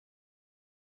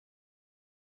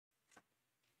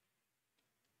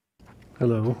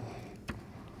Hello.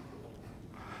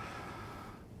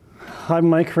 I'm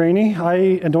Mike Raney.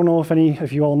 I don't know if any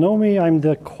of you all know me. I'm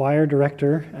the choir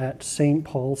director at St.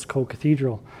 Paul's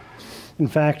Co-Cathedral. In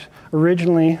fact,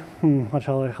 originally,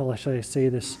 how should I say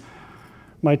this?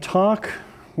 My talk,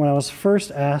 when I was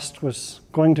first asked, was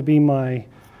going to be my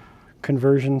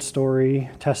conversion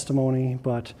story, testimony,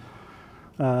 but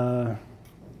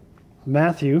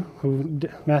Matthew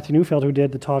Neufeld, who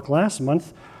did the talk last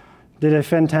month, did a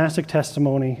fantastic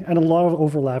testimony, and a lot of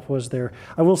overlap was there.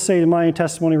 I will say my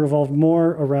testimony revolved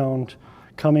more around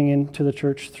coming into the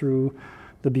church through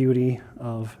the beauty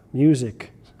of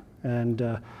music.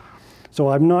 And so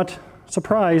I'm not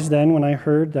surprised then when I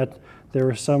heard that there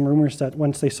were some rumors that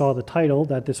once they saw the title,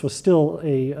 that this was still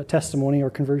a testimony or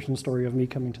conversion story of me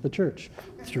coming to the church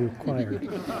through choir.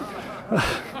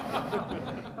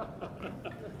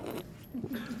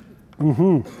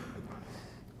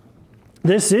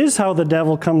 This is how the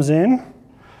devil comes in,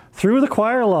 through the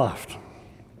choir loft.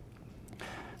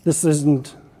 This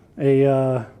isn't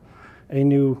a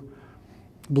new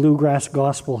bluegrass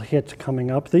gospel hit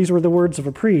coming up. These were the words of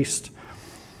a priest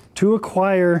to a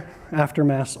choir after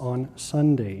Mass on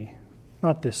Sunday.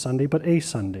 Not this Sunday, but a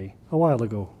Sunday, a while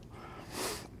ago.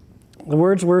 The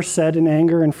words were said in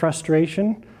anger and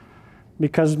frustration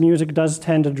because music does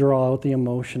tend to draw out the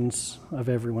emotions of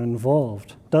everyone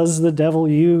involved. Does the devil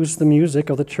use the music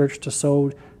of the church to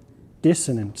sow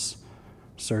dissonance?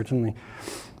 Certainly.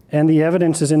 And the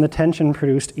evidence is in the tension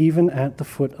produced even at the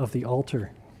foot of the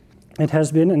altar. It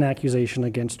has been an accusation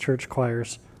against church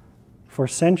choirs for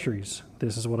centuries.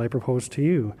 This is what I propose to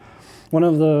you. One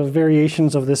of the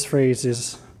variations of this phrase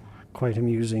is quite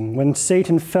amusing. When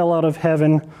Satan fell out of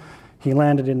heaven, he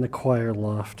landed in the choir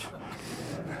loft.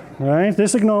 Right?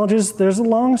 This acknowledges there's a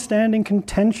long-standing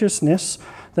contentiousness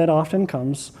that often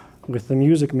comes with the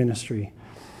music ministry.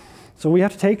 So we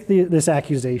have to take this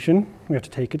accusation, we have to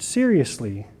take it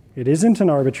seriously. It isn't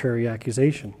an arbitrary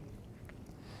accusation.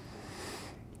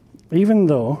 Even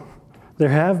though there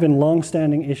have been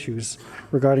long-standing issues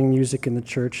regarding music in the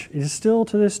church, it is still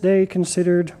to this day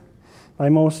considered by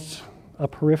most a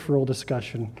peripheral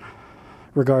discussion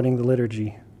regarding the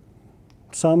liturgy.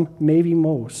 Some, maybe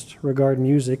most, regard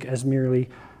music as merely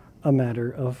a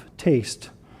matter of taste.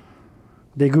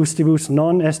 De gustibus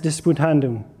non est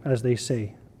disputandum, as they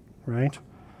say, right?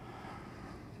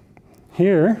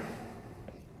 Here,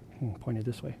 point it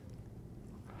this way.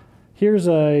 Here's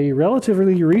a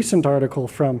relatively recent article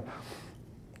from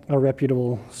a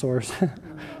reputable source,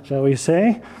 shall we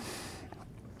say.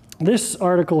 This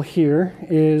article here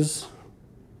is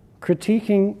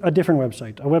critiquing a different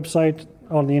website, a website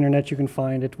on the internet. You can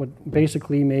find it, what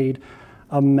basically made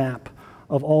a map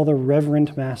of all the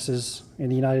reverent masses in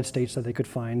the United States that they could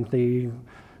find. They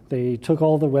took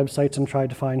all the websites and tried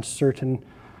to find certain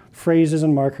phrases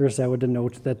and markers that would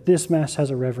denote that this mass has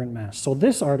a reverent mass. So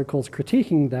this article is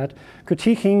critiquing that,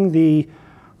 critiquing the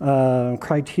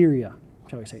criteria,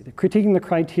 shall we say, critiquing the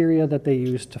criteria that they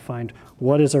used to find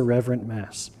what is a reverent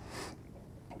mass.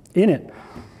 In it,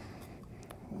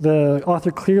 the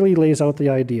author clearly lays out the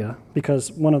idea,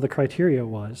 because one of the criteria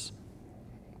was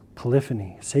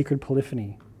polyphony, sacred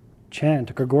polyphony, chant,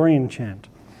 a Gregorian chant.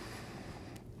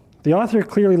 The author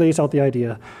clearly lays out the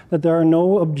idea that there are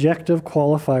no objective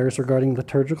qualifiers regarding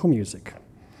liturgical music,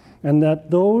 and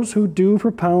that those who do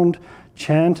propound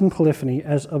chant and polyphony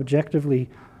as objectively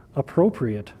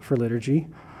appropriate for liturgy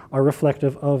are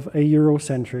reflective of a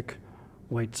Eurocentric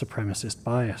white supremacist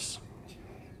bias.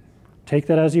 Take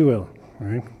that as you will.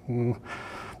 Right?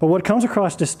 But what comes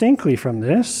across distinctly from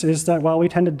this is that while we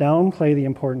tend to downplay the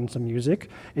importance of music,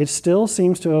 it still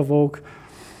seems to evoke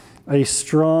a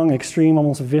strong, extreme,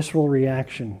 almost visceral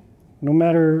reaction, no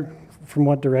matter from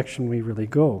what direction we really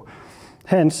go.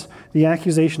 Hence, the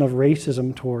accusation of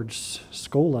racism towards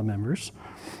Schola members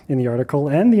in the article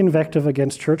and the invective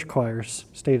against church choirs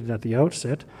stated at the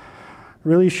outset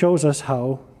really shows us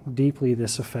how deeply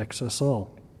this affects us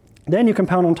all. Then you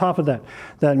compound on top of that,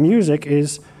 that music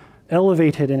is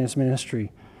elevated in its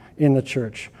ministry in the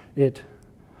church. It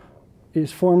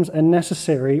forms a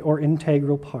necessary or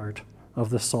integral part of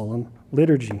the solemn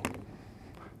liturgy.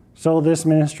 So this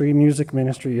ministry, music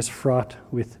ministry, is fraught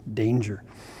with danger.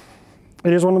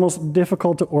 It is one of the most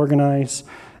difficult to organize,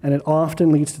 and it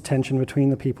often leads to tension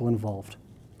between the people involved.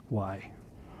 Why?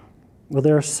 Well,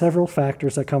 there are several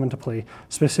factors that come into play,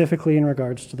 specifically in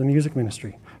regards to the music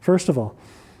ministry. First of all,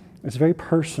 it's very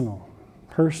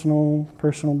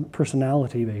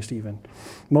personality-based even.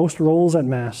 Most roles at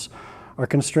Mass are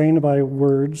constrained by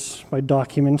words, by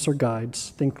documents or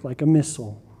guides. Think like a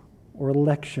missal or a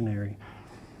lectionary.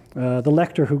 The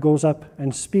lector who goes up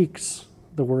and speaks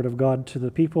the word of God to the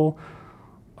people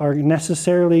are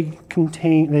necessarily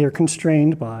they are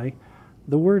constrained by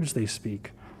the words they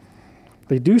speak.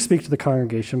 They do speak to the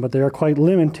congregation, but they are quite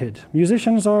limited.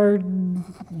 Musicians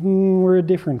we're a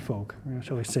different folk,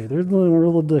 shall we say. They're a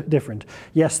little different.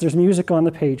 Yes, there's music on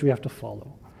the page we have to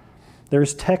follow.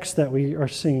 There's text that we are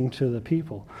singing to the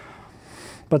people.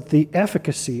 But the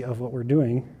efficacy of what we're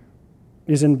doing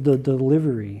is in the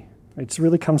delivery. It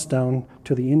really comes down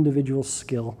to the individual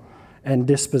skill and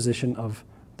disposition of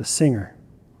the singer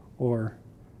or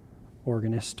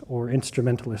organist or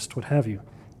instrumentalist, what have you.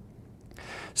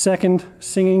 Second,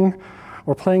 singing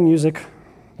or playing music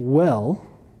well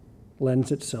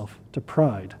lends itself to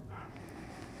pride.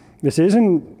 This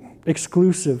isn't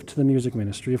exclusive to the music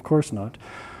ministry, of course not,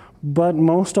 but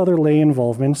most other lay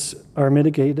involvements are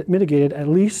mitigated at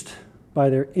least by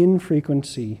their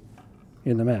infrequency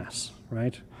in the Mass,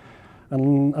 right?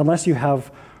 Unless you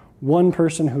have one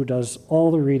person who does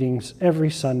all the readings every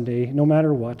Sunday, no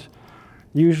matter what,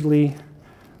 usually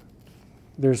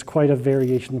there's quite a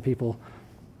variation of people.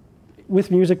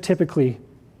 With music, typically,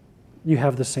 you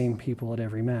have the same people at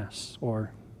every Mass,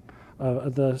 or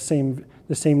the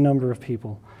same number of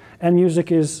people. And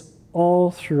music is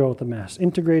all throughout the Mass,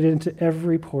 integrated into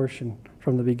every portion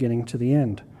from the beginning to the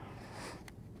end.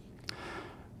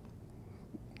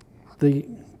 The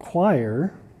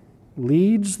choir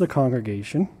leads the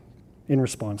congregation in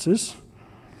responses,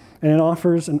 and it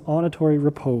offers an auditory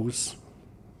repose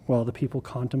while the people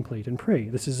contemplate and pray.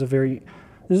 This is a very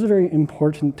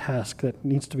important task that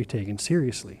needs to be taken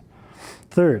seriously.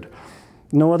 Third,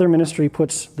 no other ministry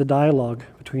puts the dialogue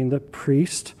between the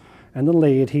priest and the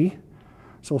laity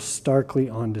so starkly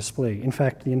on display. In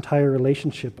fact, the entire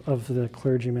relationship of the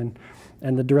clergyman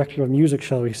and the director of music,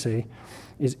 shall we say,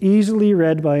 is easily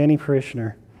read by any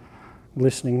parishioner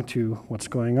listening to what's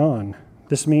going on.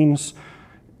 This means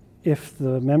if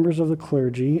the members of the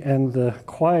clergy and the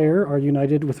choir are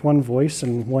united with one voice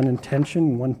and one intention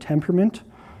and one temperament,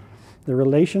 the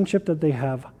relationship that they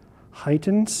have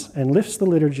heightens and lifts the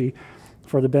liturgy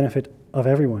for the benefit of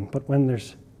everyone. But when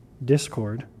there's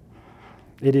discord,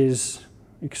 it is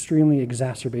extremely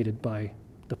exacerbated by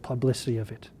the publicity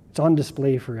of it. It's on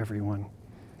display for everyone.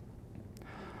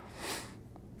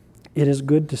 It is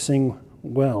good to sing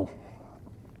well.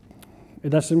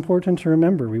 That's important to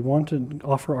remember. We want to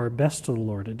offer our best to the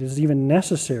Lord. It is even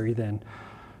necessary then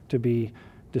to be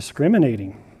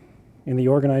discriminating in the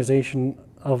organization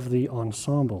of the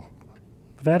ensemble.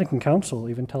 The Vatican Council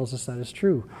even tells us that is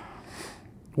true.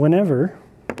 Whenever,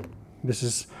 this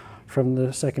is from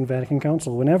the Second Vatican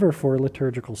Council, whenever for a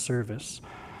liturgical service,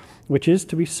 which is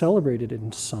to be celebrated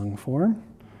in sung form,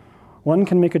 one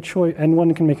can make a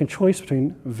choice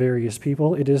between various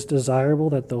people. It is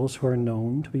desirable that those who are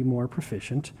known to be more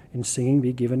proficient in singing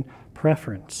be given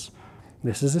preference.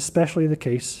 This is especially the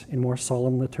case in more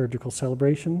solemn liturgical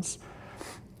celebrations,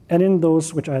 and in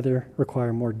those which either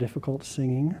require more difficult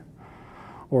singing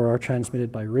or are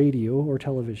transmitted by radio or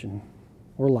television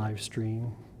or live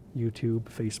stream, YouTube,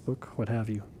 Facebook, what have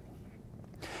you.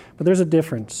 But there's a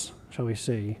difference, shall we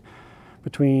say,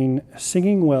 between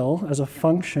singing well as a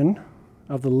function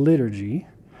of the liturgy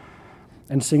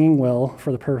and singing well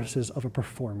for the purposes of a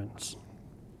performance.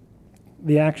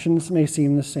 The actions may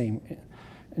seem the same.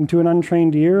 And to an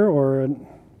untrained ear or an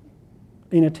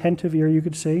inattentive ear, you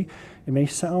could say, it may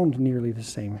sound nearly the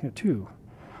same too.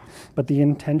 But the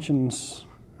intentions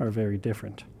are very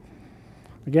different.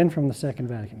 Again, from the Second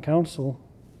Vatican Council,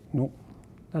 no,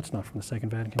 that's not from the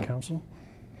Second Vatican Council.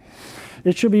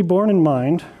 It should be borne in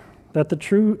mind that the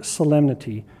true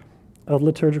solemnity of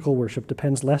liturgical worship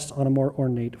depends less on a more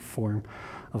ornate form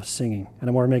of singing and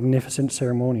a more magnificent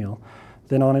ceremonial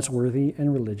than on its worthy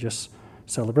and religious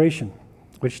celebration,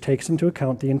 which takes into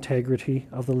account the integrity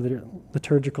of the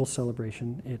liturgical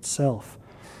celebration itself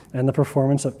and the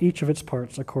performance of each of its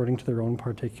parts according to their own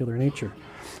particular nature.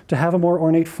 To have a more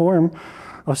ornate form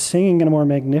of singing and a more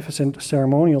magnificent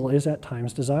ceremonial is at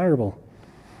times desirable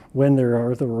when there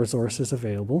are the resources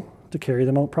available to carry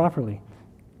them out properly.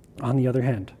 On the other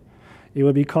hand, it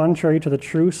would be contrary to the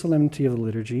true solemnity of the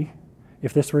liturgy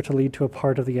if this were to lead to a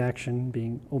part of the action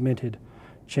being omitted,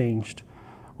 changed,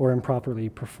 or improperly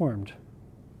performed.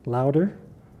 Louder,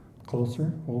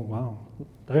 closer, oh wow,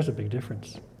 there's a big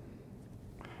difference.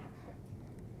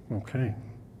 Okay,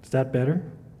 is that better?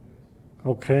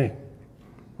 Okay,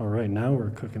 all right, now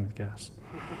we're cooking with gas.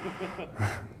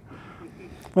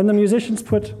 When the musicians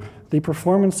put the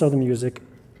performance of the music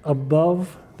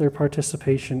above their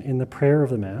participation in the prayer of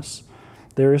the Mass,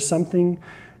 there is something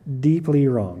deeply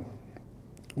wrong.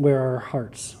 Where are our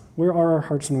hearts? Where are our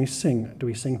hearts when we sing? Do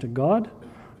we sing to God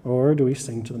or do we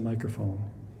sing to the microphone?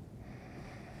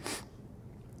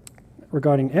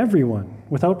 regarding everyone.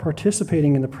 Without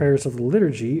participating in the prayers of the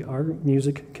liturgy, our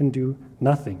music can do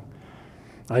nothing.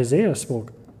 Isaiah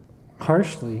spoke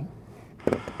harshly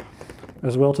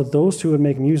as well to those who would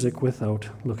make music without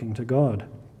looking to God.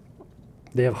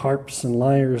 They have harps and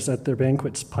lyres at their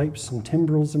banquets, pipes and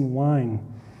timbrels and wine,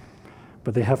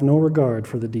 but they have no regard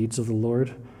for the deeds of the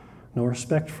Lord, no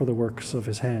respect for the works of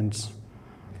his hands.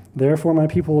 Therefore my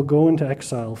people will go into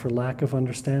exile for lack of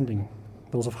understanding.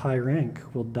 Those of high rank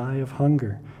will die of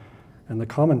hunger, and the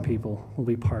common people will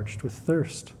be parched with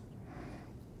thirst.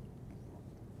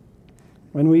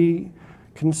 When we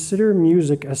consider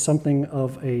music as something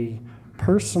of a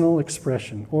personal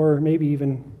expression, or maybe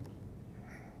even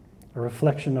a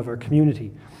reflection of our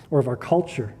community or of our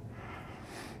culture,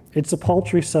 it's a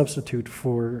paltry substitute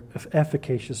for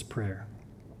efficacious prayer.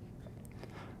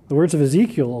 The words of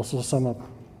Ezekiel also sum up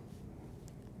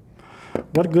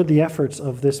what good the efforts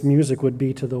of this music would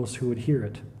be to those who would hear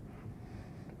it.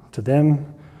 To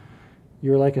them,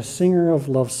 you're like a singer of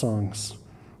love songs,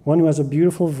 one who has a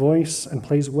beautiful voice and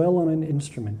plays well on an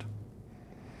instrument.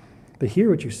 They hear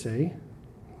what you say,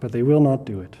 but they will not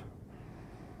do it.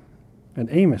 And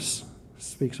Amos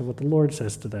speaks of what the Lord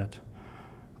says to that.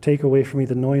 Take away from me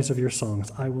the noise of your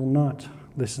songs. I will not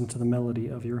listen to the melody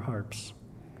of your harps.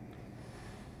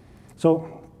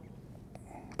 So,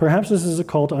 perhaps this is a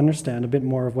call to understand a bit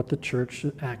more of what the church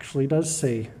actually does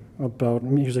say about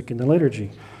music in the liturgy.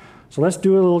 So let's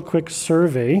do a little quick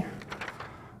survey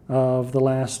of the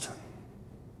last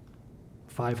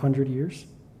 500 years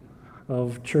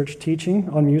of church teaching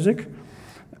on music.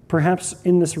 Perhaps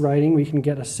in this writing we can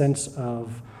get a sense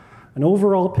of an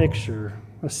overall picture,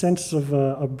 a sense of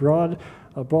a broad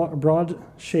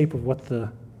shape of what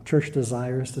the church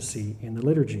desires to see in the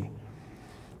liturgy.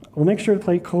 We'll make sure to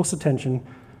pay close attention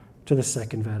to the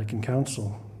Second Vatican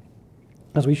Council,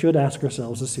 as we should ask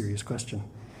ourselves a serious question.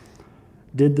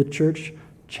 Did the church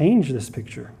change this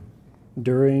picture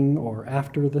during or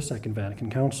after the Second Vatican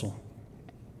Council?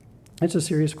 It's a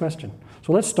serious question.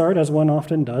 So let's start, as one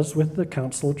often does, with the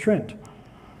Council of Trent.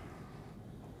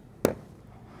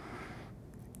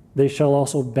 They shall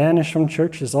also banish from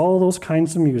churches all those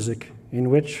kinds of music in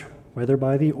which, whether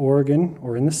by the organ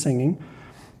or in the singing,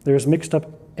 there is mixed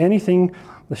up anything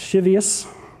lascivious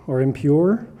or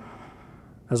impure,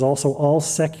 as also all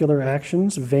secular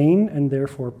actions, vain and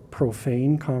therefore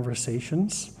profane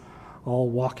conversations, all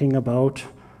walking about,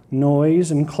 noise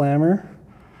and clamor,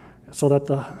 so that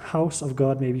the house of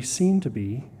God may be seen to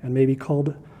be and may be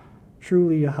called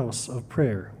truly a house of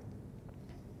prayer.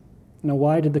 Now,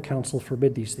 why did the council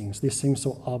forbid these things? This seems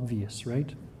so obvious,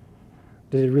 right?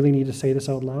 Did it really need to say this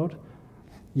out loud?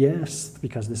 Yes,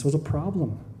 because this was a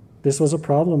problem. This was a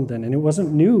problem then, and it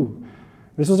wasn't new.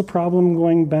 This was a problem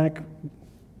going back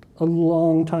a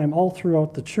long time, all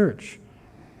throughout the church.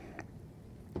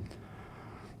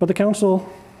 But the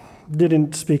council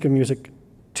didn't speak of music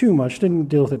too much, didn't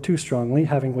deal with it too strongly,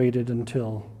 having waited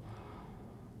until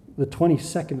the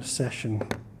 22nd session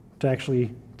to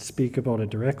actually speak about it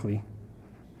directly.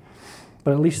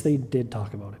 But at least they did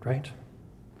talk about it, right?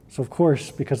 So of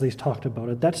course, because they talked about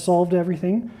it, that solved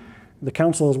everything. The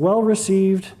council was well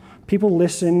received, people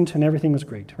listened, and everything was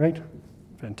great, right?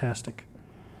 Fantastic.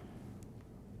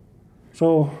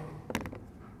 So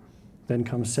then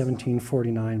comes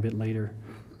 1749, a bit later.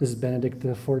 This is Benedict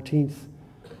XIV,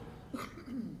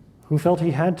 who felt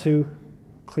he had to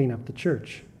clean up the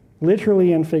church,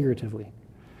 literally and figuratively.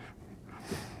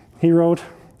 He wrote,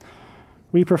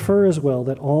 "We prefer as well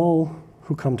that all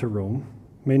who come to Rome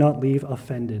may not leave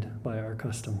offended by our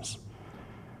customs,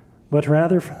 but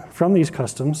rather from these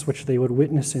customs which they would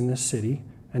witness in this city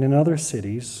and in other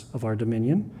cities of our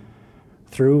dominion,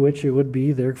 through which it would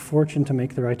be their fortune to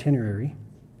make their itinerary,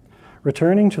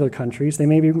 returning to their countries, they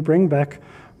may bring back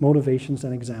motivations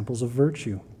and examples of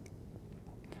virtue."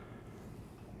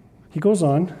 He goes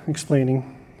on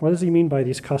explaining, what does he mean by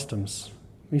these customs?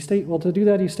 To do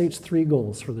that, he states 3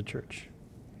 goals for the church.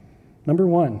 Number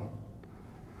 1,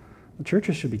 the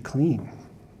churches should be clean.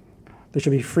 They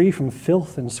should be free from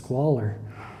filth and squalor.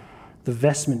 The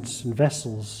vestments and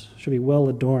vessels should be well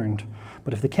adorned.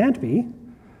 But if they can't be,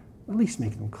 at least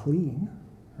make them clean,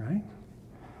 right?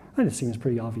 That just seems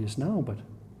pretty obvious now, but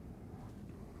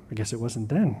I guess it wasn't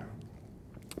then.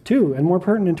 2, and more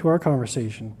pertinent to our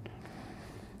conversation,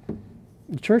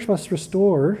 the church must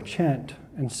restore chant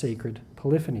and sacred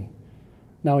polyphony.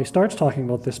 Now, he starts talking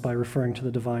about this by referring to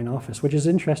the divine office, which is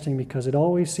interesting because it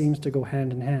always seems to go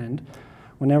hand in hand.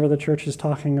 Whenever the church is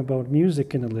talking about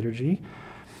music in the liturgy,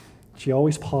 she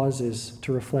always pauses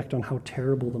to reflect on how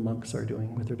terrible the monks are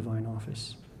doing with their divine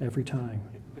office, every time.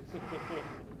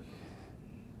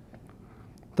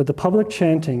 that the public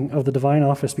chanting of the divine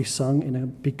office be sung in a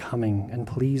becoming and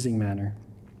pleasing manner.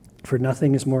 For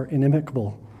nothing is more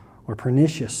inimical or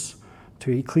pernicious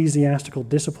to ecclesiastical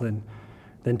discipline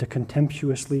than to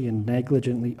contemptuously and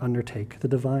negligently undertake the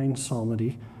divine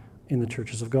psalmody in the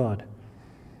churches of God.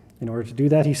 In order to do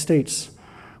that, he states,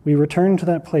 we return to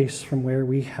that place from where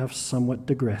we have somewhat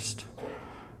digressed.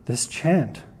 This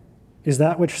chant is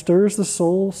that which stirs the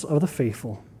souls of the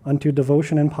faithful unto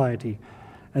devotion and piety,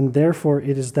 and therefore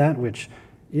it is that which,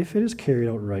 if it is carried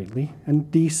out rightly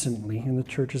and decently in the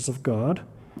churches of God,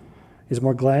 is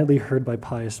more gladly heard by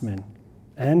pious men,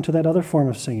 and to that other form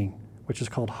of singing, which is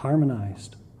called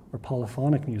harmonized or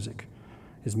polyphonic music,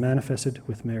 is manifested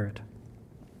with merit.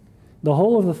 The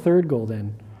whole of the third goal,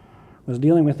 then, was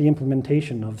dealing with the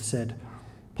implementation of said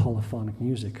polyphonic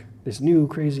music, this new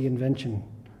crazy invention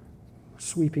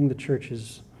sweeping the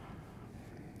churches.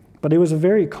 But it was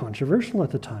very controversial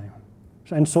at the time,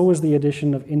 and so was the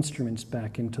addition of instruments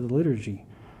back into the liturgy.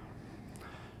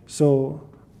 So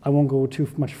I won't go too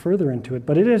much further into it,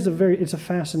 but it's a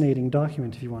fascinating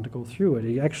document if you want to go through it.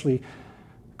 It actually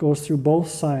goes through both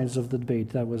sides of the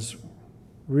debate that was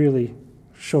really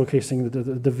showcasing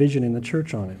the division in the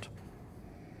church on it.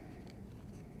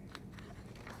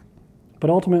 But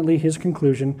ultimately, his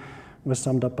conclusion was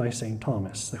summed up by St.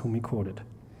 Thomas, whom he quoted.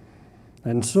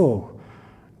 And so,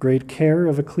 great care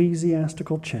of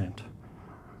ecclesiastical chant,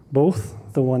 both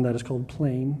the one that is called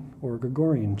plain or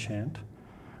Gregorian chant,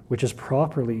 which is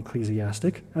properly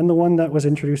ecclesiastic, and the one that was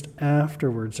introduced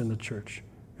afterwards in the church,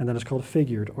 and that is called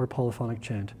figured or polyphonic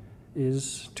chant,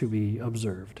 is to be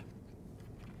observed.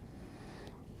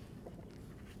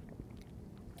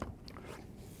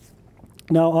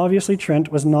 Now, obviously, Trent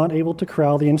was not able to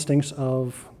corral the instincts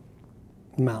of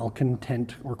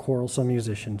malcontent or quarrelsome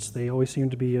musicians. They always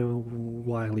seemed to be a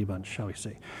wily bunch, shall we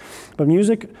say. But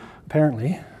music,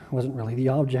 apparently, wasn't really the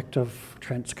object of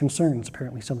Trent's concerns.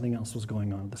 Apparently something else was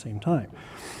going on at the same time.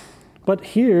 But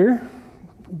here,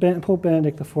 Pope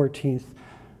Benedict XIV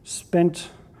spent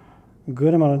a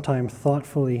good amount of time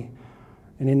thoughtfully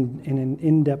and in an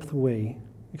in-depth way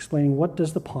explaining what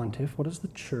does the pontiff, what does the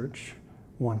church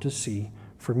want to see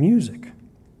for music.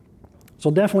 So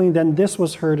definitely then this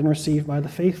was heard and received by the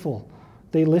faithful.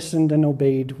 They listened and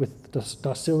obeyed with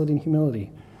docility and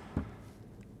humility.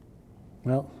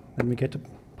 Well, then we get to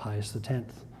Pius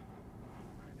X.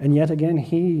 And yet again,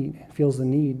 he feels the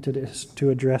need to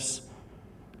address,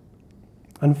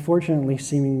 unfortunately,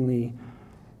 seemingly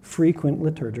frequent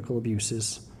liturgical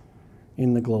abuses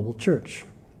in the global church.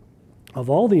 Of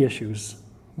all the issues,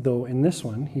 though, in this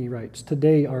one, he writes,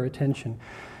 today our attention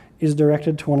is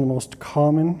directed to one of the most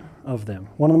common of them,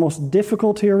 one of the most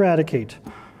difficult to eradicate,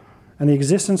 and the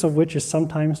existence of which is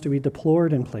sometimes to be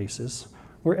deplored in places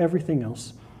where everything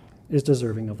else is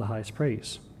deserving of the highest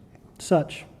praise.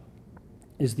 Such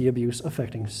is the abuse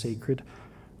affecting sacred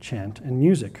chant and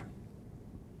music.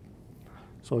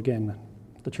 So again,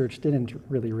 the church didn't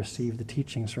really receive the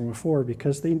teachings from before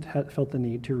because they had felt the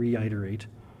need to reiterate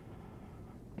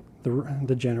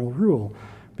the general rule.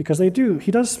 Because he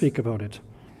does speak about it.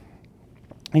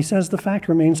 He says the fact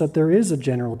remains that there is a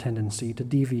general tendency to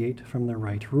deviate from the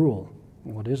right rule.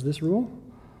 What is this rule?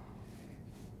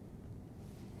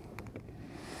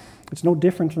 It's no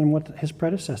different than what his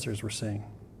predecessors were saying.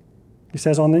 He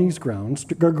says, on these grounds,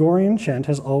 Gregorian chant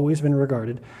has always been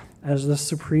regarded as the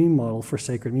supreme model for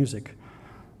sacred music,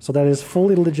 so that it is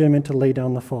fully legitimate to lay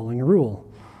down the following rule.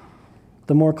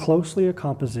 The more closely a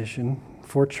composition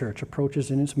for church approaches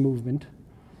in its movement,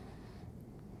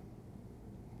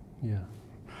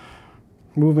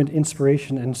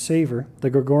 inspiration, and savor, the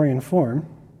Gregorian form,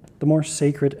 the more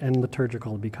sacred and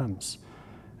liturgical it becomes,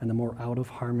 and the more out of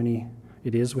harmony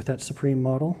it is with that supreme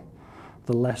model,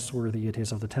 the less worthy it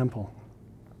is of the temple.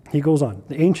 He goes on,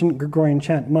 the ancient Gregorian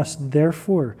chant must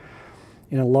therefore,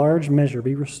 in a large measure,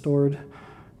 be restored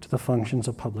to the functions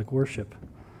of public worship.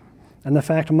 And the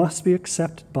fact must be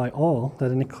accepted by all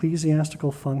that an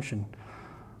ecclesiastical function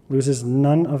loses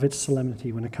none of its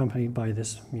solemnity when accompanied by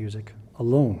this music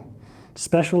alone.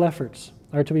 Special efforts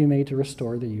are to be made to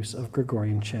restore the use of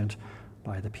Gregorian chant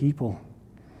by the people,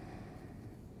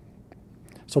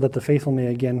 so that the faithful may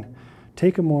again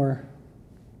take a more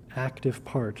active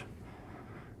part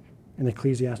in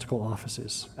ecclesiastical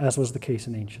offices, as was the case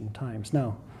in ancient times.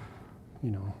 Now,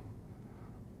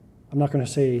 I'm not going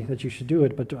to say that you should do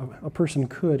it, but a person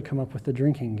could come up with the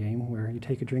drinking game where you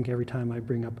take a drink every time I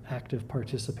bring up active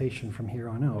participation from here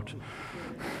on out.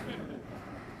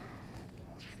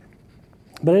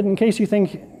 But in case you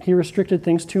think he restricted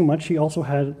things too much, he also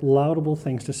had laudable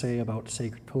things to say about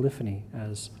sacred polyphony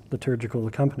as liturgical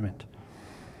accompaniment.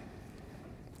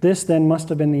 This then must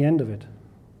have been the end of it,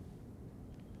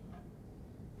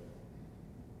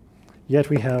 Yet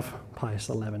we have Pius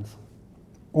XI,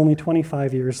 only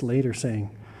 25 years later,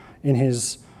 saying in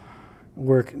his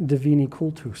work Divini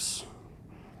Cultus.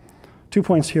 2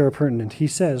 points here are pertinent. He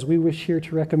says, we wish here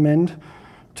to recommend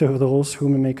to those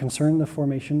whom it may concern the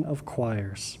formation of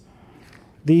choirs.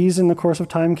 These, in the course of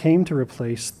time, came to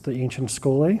replace the ancient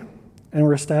scholae and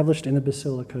were established in the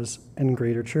basilicas and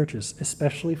greater churches,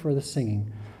 especially for the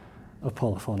singing of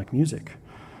polyphonic music.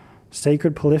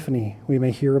 Sacred polyphony, we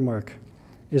may here remark,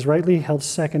 is rightly held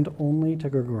second only to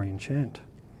Gregorian chant.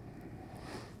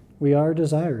 We are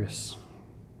desirous,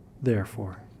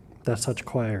 therefore, that such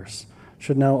choirs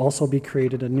should now also be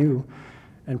created anew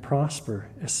and prosper,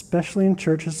 especially in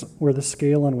churches where the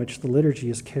scale on which the liturgy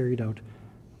is carried out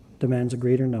demands a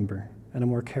greater number and a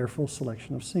more careful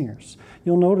selection of singers.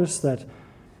 You'll notice that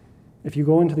if you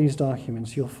go into these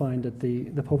documents, you'll find that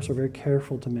the popes are very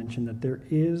careful to mention that there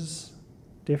is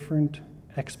different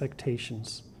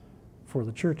expectations for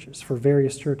the churches, for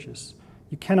various churches.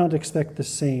 You cannot expect the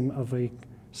same of a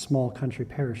small country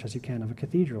parish as you can of a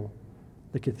cathedral.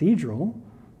 The cathedral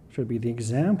should be the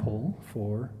example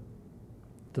for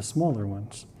the smaller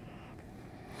ones.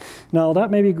 Now, that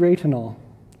may be great and all.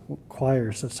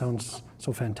 Choirs, that sounds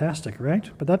so fantastic, right?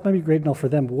 But that might be great and all for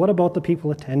them. But what about the people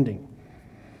attending?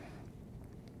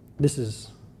 This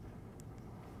is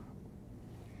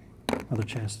another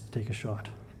chance to take a shot.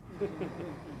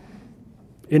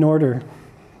 In order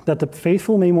that the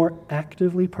faithful may more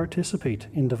actively participate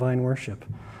in divine worship,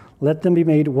 let them be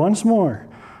made once more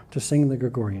to sing the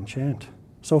Gregorian chant,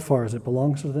 so far as it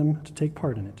belongs to them to take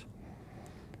part in it.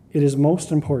 It is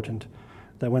most important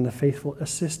that when the faithful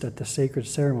assist at the sacred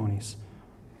ceremonies,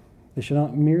 they should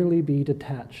not merely be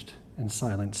detached and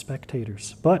silent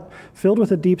spectators, but filled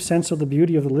with a deep sense of the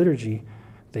beauty of the liturgy,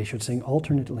 they should sing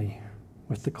alternately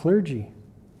with the clergy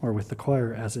or with the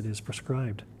choir as it is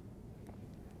prescribed.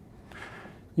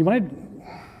 You might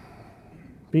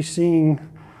be seeing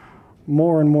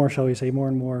more and more, shall we say, more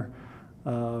and more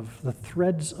of the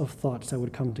threads of thoughts that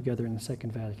would come together in the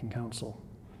Second Vatican Council.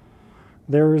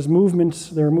 There are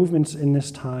movements in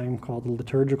this time called the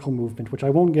liturgical movement, which I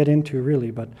won't get into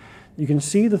really, but you can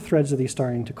see the threads of these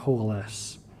starting to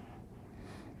coalesce.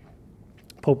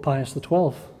 Pope Pius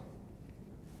XII,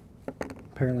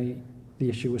 apparently the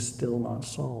issue is still not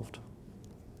solved.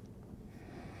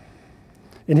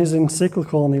 In his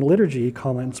encyclical on the liturgy, he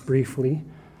comments briefly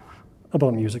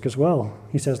about music as well.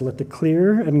 He says, let the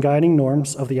clear and guiding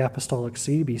norms of the Apostolic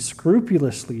See be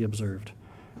scrupulously observed.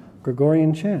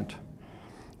 Gregorian chant,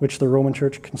 which the Roman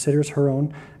Church considers her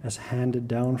own as handed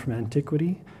down from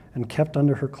antiquity and kept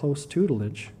under her close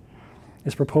tutelage,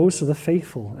 is proposed to the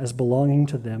faithful as belonging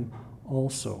to them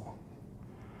also.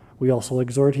 We also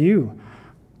exhort you,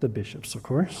 the bishops of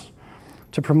course,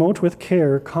 to promote with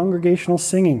care congregational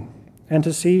singing and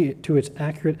to see to its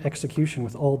accurate execution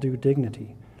with all due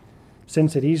dignity,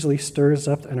 since it easily stirs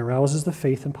up and arouses the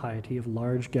faith and piety of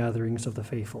large gatherings of the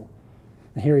faithful.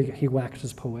 And here he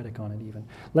waxes poetic on it even.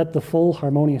 Let the full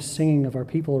harmonious singing of our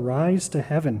people rise to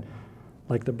heaven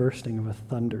like the bursting of a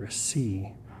thunderous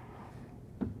sea.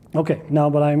 Okay, now,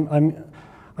 but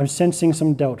I'm sensing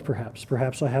some doubt perhaps.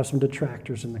 Perhaps I have some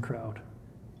detractors in the crowd.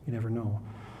 You never know.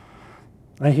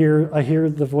 I hear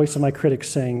the voice of my critics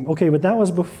saying, okay, but that was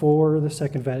before the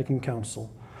Second Vatican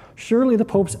Council. Surely the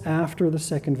popes after the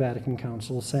Second Vatican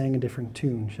Council sang a different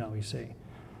tune, shall we say.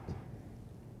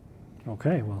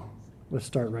 Okay, well, let's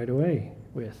start right away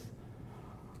with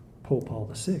Pope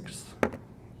Paul VI.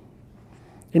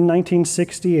 In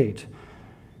 1968,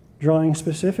 drawing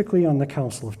specifically on the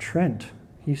Council of Trent,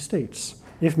 he states,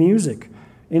 if music,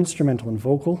 instrumental and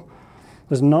vocal,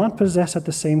 does not possess at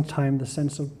the same time the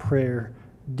sense of prayer,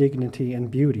 dignity,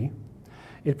 and beauty,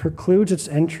 it precludes its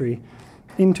entry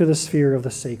into the sphere of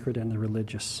the sacred and the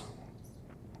religious.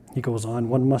 He goes on,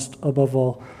 one must above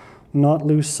all not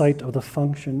lose sight of the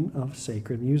function of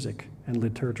sacred music and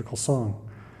liturgical song.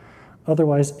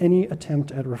 Otherwise, any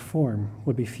attempt at reform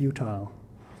would be futile,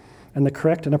 and the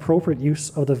correct and appropriate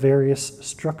use of the various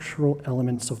structural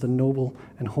elements of the noble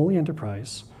and holy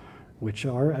enterprise, which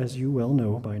are, as you well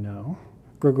know by now,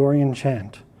 Gregorian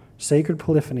chant, sacred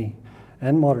polyphony,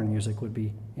 and modern music, would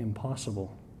be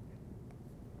impossible.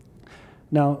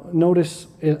 Now, notice,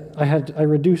 I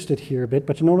reduced it here a bit,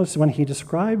 but you notice when he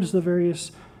describes the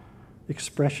various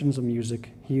expressions of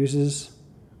music, he uses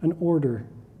an order.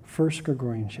 First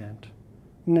Gregorian chant,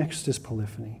 next is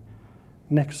polyphony,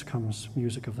 next comes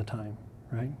music of the time,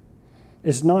 right?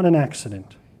 It's not an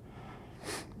accident.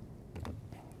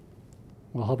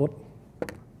 Well, how about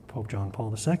Pope John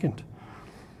Paul II?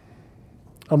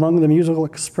 Among the musical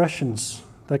expressions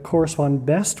that correspond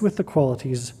best with the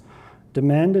qualities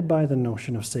demanded by the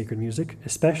notion of sacred music,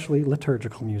 especially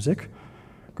liturgical music,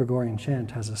 Gregorian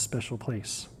chant has a special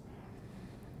place.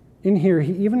 In here,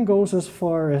 he even goes as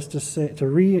far as to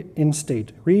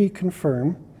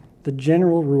reconfirm the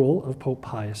general rule of Pope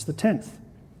Pius X,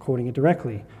 quoting it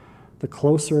directly. The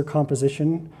closer a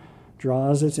composition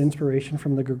draws its inspiration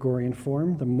from the Gregorian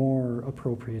form, the more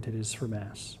appropriate it is for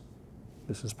Mass.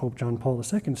 This is Pope John Paul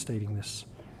II stating this.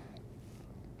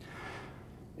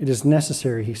 It is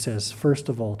necessary, he says, first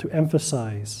of all, to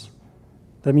emphasize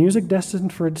that music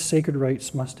destined for its sacred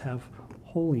rites must have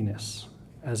holiness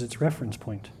as its reference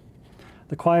point.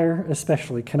 The choir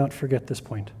especially cannot forget this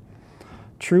point.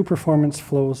 True performance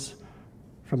flows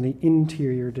from the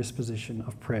interior disposition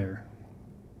of prayer.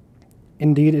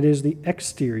 Indeed, it is the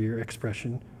exterior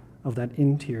expression of that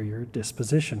interior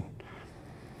disposition.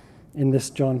 In this,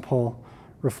 John Paul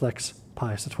reflects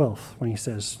Pius XII when he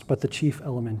says, "But the chief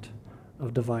element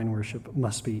of divine worship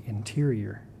must be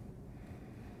interior."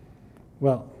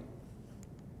 Well,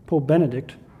 Pope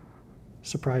Benedict,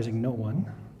 surprising no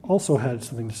one, also had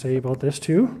something to say about this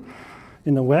too.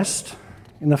 In the West,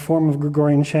 in the form of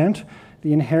Gregorian chant,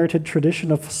 the inherited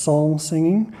tradition of psalm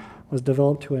singing was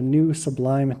developed to a new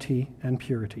sublimity and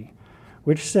purity,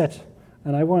 which set,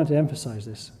 and I wanted to emphasize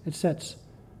this, it sets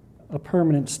a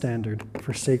permanent standard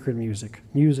for sacred music,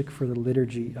 music for the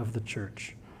liturgy of the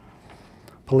Church.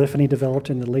 Polyphony developed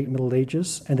in the late Middle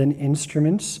Ages, and then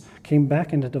instruments came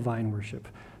back into divine worship.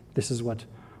 This is what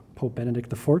Pope Benedict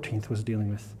XIV was dealing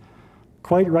with.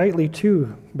 Quite rightly,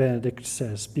 too, Benedict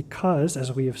says, because,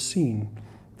 as we have seen,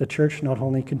 the Church not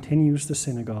only continues the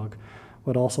synagogue,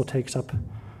 but also takes up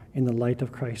in the light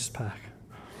of Christ's path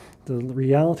the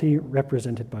reality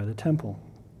represented by the temple.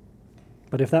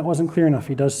 But if that wasn't clear enough,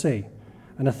 he does say,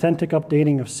 an authentic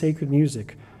updating of sacred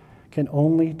music can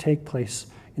only take place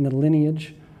in the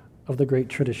lineage of the great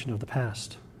tradition of the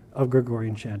past, of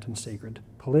Gregorian chant and sacred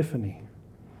polyphony.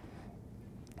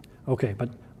 Okay, but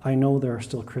I know there are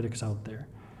still critics out there.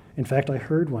 In fact, I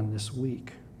heard one this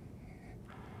week.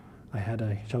 I had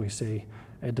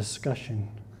a discussion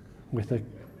with a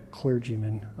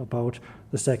clergyman about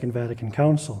the Second Vatican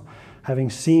Council. Having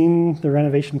seen the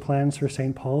renovation plans for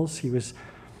St. Paul's, he was,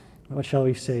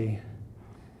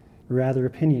 rather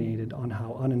opinionated on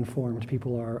how uninformed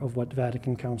people are of what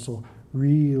Vatican Council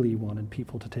really wanted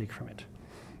people to take from it.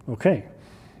 Okay.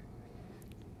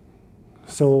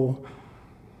 So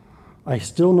I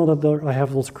still know that I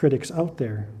have those critics out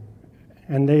there,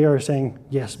 and they are saying,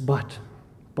 yes, but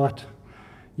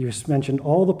you mentioned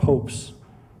all the popes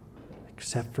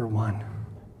except for one,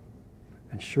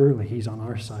 and surely he's on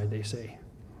our side, they say.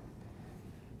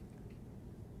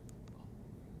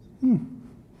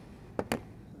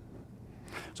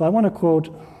 So I want to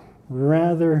quote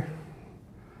rather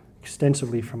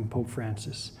extensively from Pope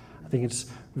Francis. I think it's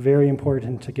very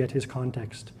important to get his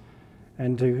context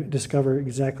and to discover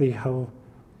exactly how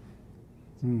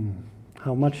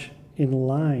much in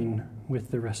line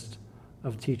with the rest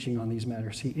of teaching on these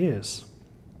matters he is.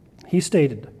 He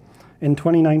stated in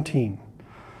 2019,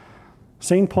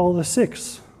 St. Paul VI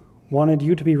wanted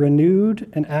you to be renewed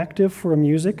and active for a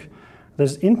music that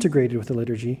is integrated with the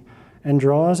liturgy and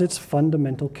draws its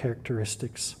fundamental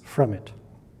characteristics from it.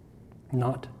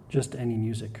 Not just any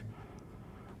music,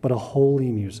 but a holy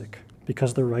music,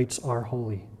 because the rites are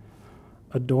holy,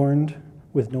 adorned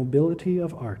with nobility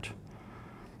of art,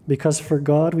 because for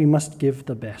God we must give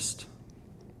the best,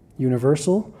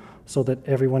 universal so that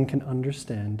everyone can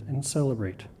understand and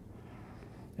celebrate.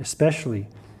 Especially,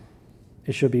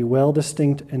 it should be well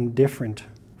distinct and different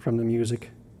from the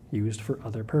music used for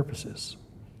other purposes.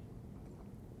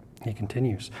 He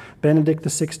continues, Benedict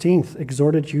XVI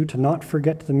exhorted you to not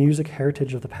forget the music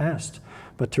heritage of the past,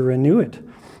 but to renew it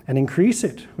and increase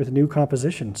it with new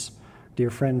compositions.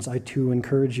 Dear friends, I too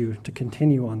encourage you to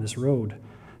continue on this road.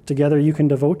 Together you can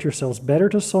devote yourselves better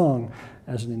to song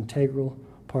as an integral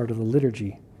part of the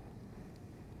liturgy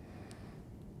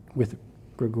with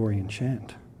Gregorian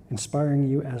chant, inspiring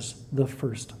you as the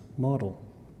first model.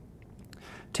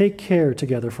 Take care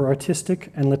together for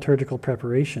artistic and liturgical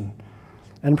preparation,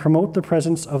 and promote the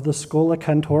presence of the Schola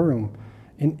Cantorum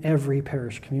in every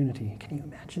parish community. Can you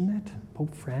imagine that?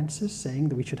 Pope Francis saying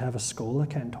that we should have a Schola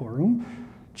Cantorum,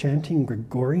 chanting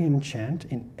Gregorian chant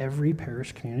in every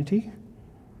parish community?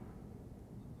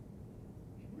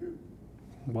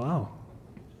 Wow.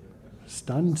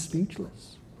 Stunned,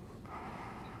 speechless.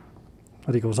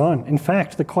 But he goes on. In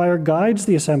fact, the choir guides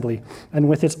the assembly, and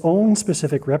with its own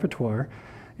specific repertoire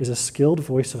is a skilled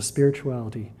voice of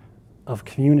spirituality, of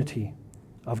community,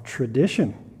 of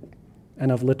tradition,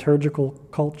 and of liturgical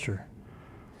culture.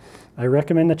 I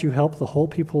recommend that you help the whole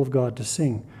people of God to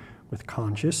sing with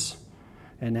conscious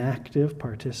and active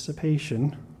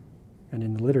participation and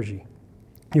in the liturgy.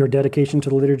 Your dedication to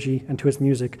the liturgy and to its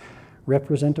music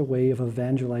represent a way of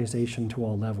evangelization to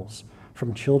all levels,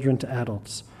 from children to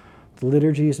adults. The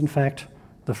liturgy is, in fact,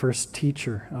 the first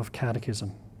teacher of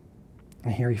catechism.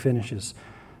 And here he finishes.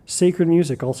 Sacred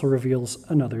music also reveals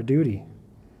another duty,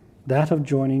 that of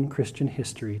joining Christian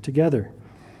history together.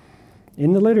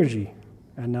 In the liturgy,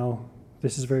 and now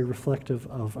this is very reflective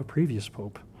of a previous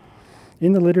pope,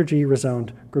 in the liturgy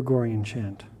resound Gregorian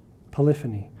chant,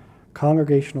 polyphony,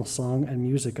 congregational song and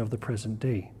music of the present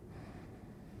day.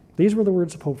 These were the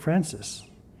words of Pope Francis.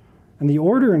 And the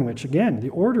order in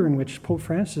which Pope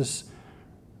Francis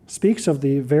speaks of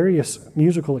the various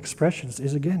musical expressions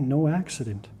is, again, no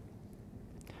accident.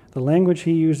 The language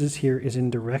he uses here is in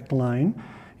direct line,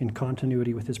 in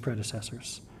continuity with his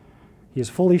predecessors. He is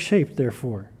fully shaped,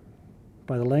 therefore,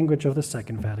 by the language of the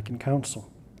Second Vatican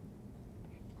Council.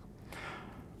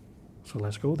 So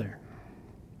let's go there.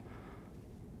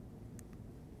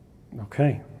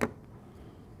 Okay.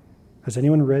 Has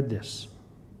anyone read this?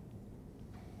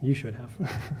 You should have.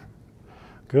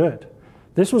 Good.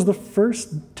 This was the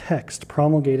first text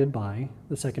promulgated by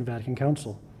the Second Vatican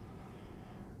Council,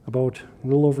 about a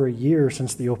little over a year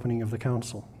since the opening of the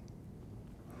council.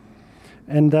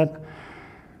 And that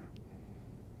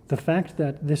the fact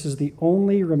that this is the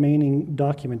only remaining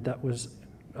document that was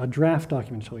a draft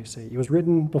document, shall we say. It was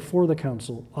written before the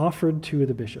council, offered to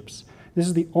the bishops. This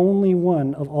is the only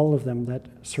one of all of them that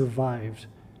survived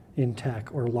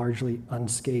intact or largely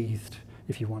unscathed,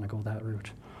 if you want to go that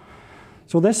route.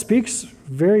 So this speaks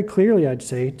very clearly, I'd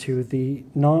say, to the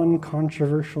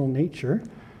non-controversial nature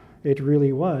it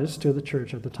really was to the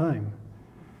church at the time.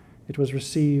 It was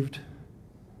received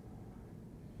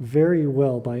very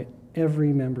well by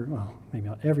every member, well, maybe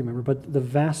not every member, but the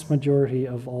vast majority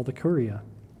of all the curia.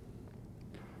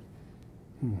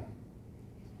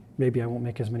 Maybe I won't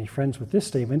make as many friends with this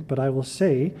statement, but I will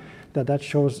say that that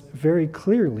shows very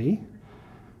clearly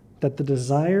that the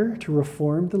desire to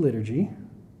reform the liturgy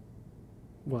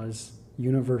was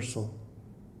universal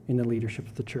in the leadership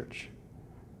of the church.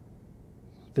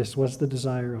 This was the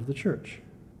desire of the church.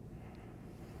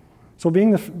 So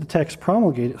being the text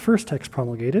promulgated, first text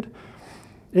promulgated,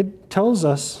 it tells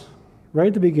us right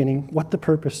at the beginning what the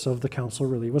purpose of the council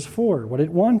really was for, what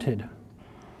it wanted.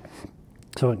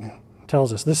 So it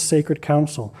tells us this sacred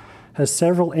council has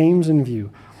several aims in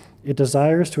view. It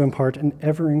desires to impart an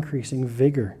ever-increasing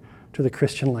vigor to the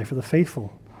Christian life of the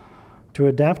faithful, to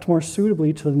adapt more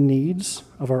suitably to the needs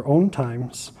of our own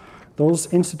times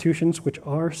those institutions which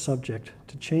are subject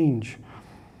to change,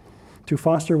 to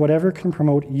foster whatever can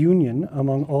promote union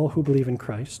among all who believe in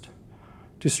Christ,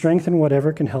 to strengthen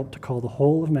whatever can help to call the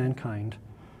whole of mankind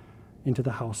into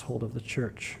the household of the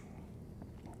church.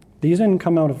 These didn't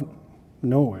come out of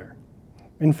nowhere.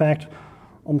 In fact,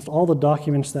 almost all the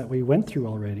documents that we went through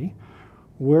already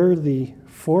were the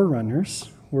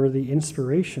forerunners, were the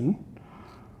inspiration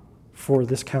for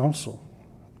this council.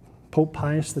 Pope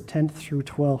Pius X through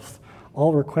 12th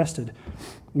all requested,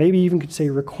 maybe even could say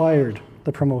required,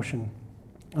 the promotion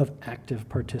of active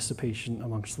participation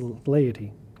amongst the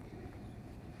laity.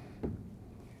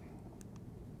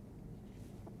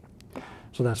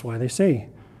 So that's why they say,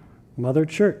 Mother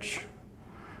Church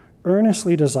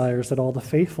earnestly desires that all the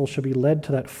faithful should be led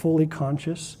to that fully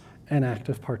conscious and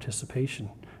active participation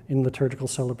in liturgical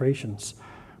celebrations,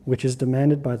 which is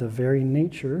demanded by the very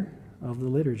nature of the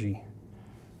liturgy.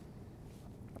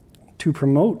 To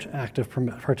promote active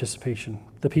participation,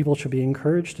 the people should be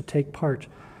encouraged to take part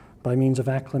by means of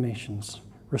acclamations,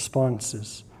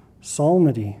 responses,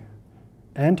 psalmody,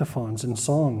 antiphons, and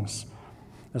songs,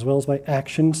 as well as by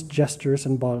actions, gestures,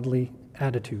 and bodily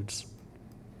attitudes.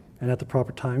 And at the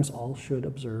proper times, all should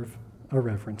observe a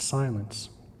reverent silence.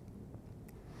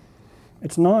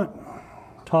 It's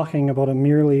not talking about a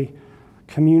merely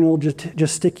communal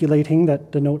gesticulating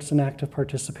that denotes an active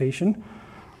participation.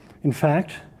 In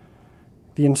fact,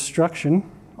 the instruction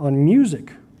on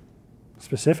music,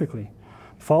 specifically,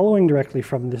 following directly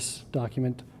from this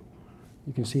document,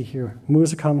 you can see here,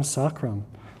 Musicam Sacram,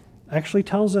 actually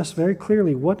tells us very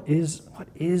clearly what is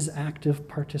active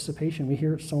participation. We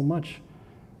hear it so much.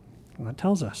 And that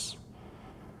tells us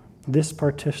this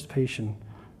participation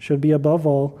should be above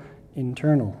all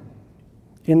internal,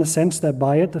 in the sense that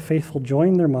by it the faithful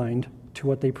join their mind to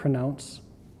what they pronounce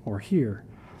or hear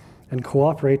and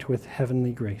cooperate with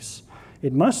heavenly grace.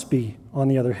 It must be, on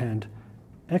the other hand,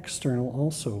 external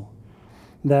also.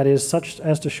 That is, such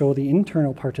as to show the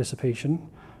internal participation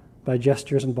by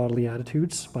gestures and bodily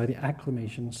attitudes, by the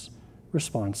acclamations,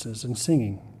 responses, and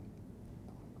singing.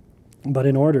 But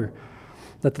in order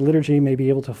that the liturgy may be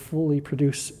able to fully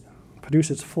produce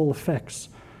produce its full effects,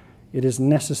 it is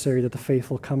necessary that the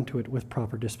faithful come to it with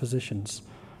proper dispositions,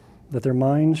 that their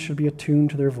minds should be attuned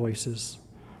to their voices,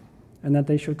 and that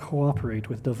they should cooperate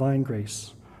with divine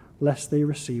grace, lest they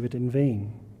receive it in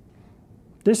vain.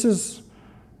 This is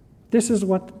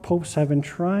what popes have been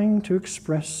trying to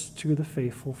express to the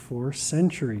faithful for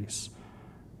centuries.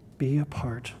 Be a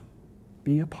part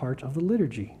of the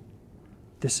liturgy.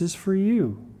 This is for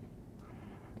you.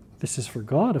 This is for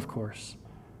God, of course,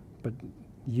 but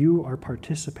you are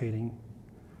participating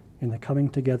in the coming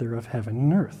together of heaven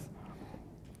and earth.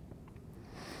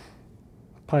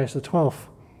 Pius XII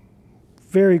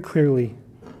very clearly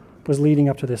was leading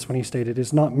up to this when he stated, "It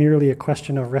is not merely a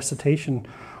question of recitation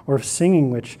or of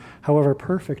singing, which, however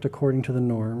perfect according to the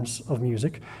norms of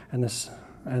music and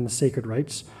the sacred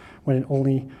rites, when it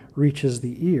only reaches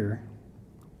the ear,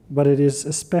 but it is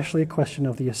especially a question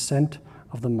of the assent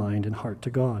of the mind and heart to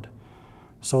God,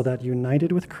 so that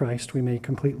united with Christ we may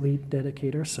completely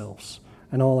dedicate ourselves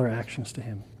and all our actions to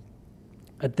him."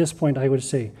 At this point, I would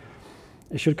say,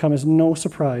 it should come as no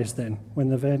surprise then when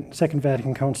the Second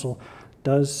Vatican Council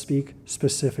does speak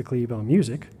specifically about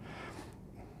music.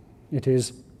 It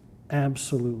is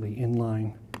absolutely in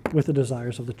line with the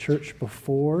desires of the Church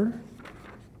before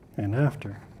and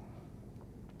after.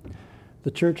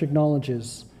 The Church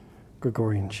acknowledges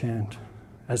Gregorian chant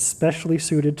as specially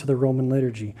suited to the Roman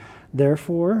liturgy.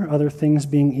 Therefore, other things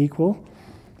being equal,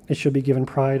 it should be given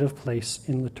pride of place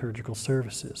in liturgical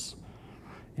services.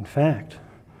 In fact,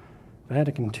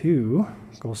 Vatican II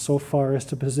goes so far as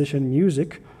to position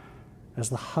music as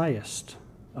the highest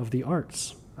of the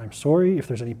arts. I'm sorry if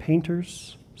there's any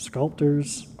painters,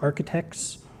 sculptors,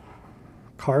 architects,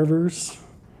 carvers.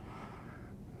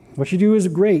 What you do is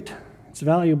great. It's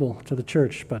valuable to the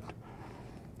Church, but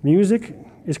music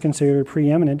is considered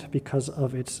preeminent because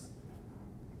of its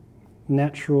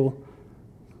natural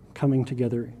coming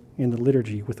together in the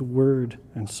liturgy with word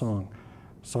and song.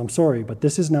 So I'm sorry, but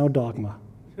this is now dogma.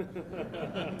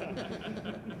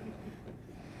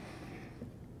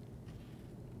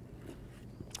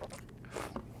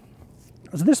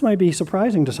 So this might be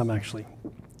surprising to some, actually.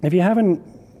 If you haven't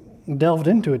delved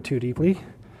into it too deeply,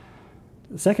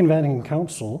 the Second Vatican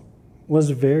Council was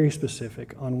very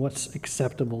specific on what's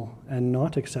acceptable and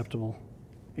not acceptable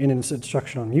in its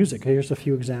instruction on music. Here's a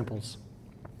few examples.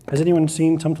 Has anyone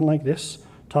seen something like this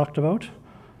talked about?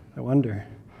 I wonder.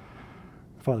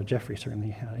 Father Jeffrey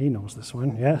certainly, he knows this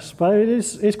one, yes. But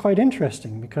it's quite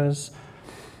interesting because,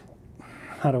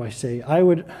 how do I say, I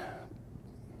would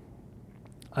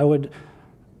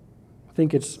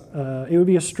think it would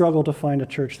be a struggle to find a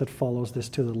church that follows this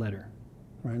to the letter.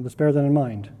 Right? Let's bear that in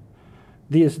mind.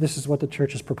 This is what the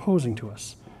Church is proposing to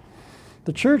us.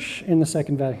 The Church in the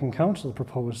Second Vatican Council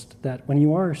proposed that when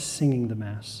you are singing the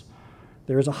Mass,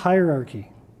 there is a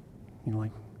hierarchy,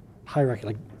 like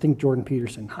think Jordan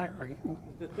Peterson, hierarchy.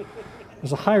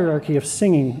 There's a hierarchy of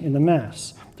singing in the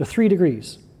Mass. There are 3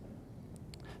 degrees,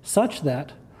 such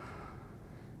that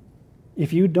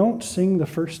if you don't sing the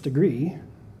first degree,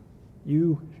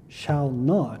 you shall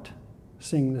not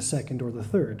sing the second or the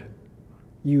third.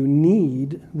 You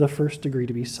need the first degree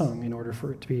to be sung in order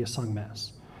for it to be a sung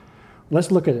Mass. Let's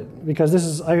look at it,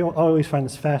 because I always find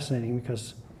this fascinating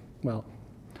because, well,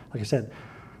 like I said,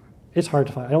 it's hard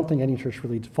to find. I don't think any church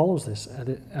really follows this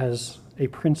as a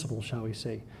principle, shall we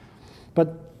say.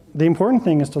 But the important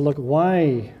thing is to look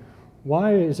why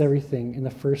is everything in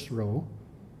the first row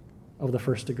of the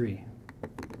first degree?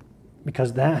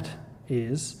 Because that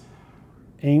is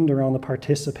aimed around the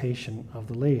participation of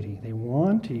the laity. They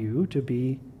want you to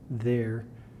be there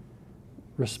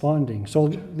responding. So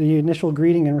the initial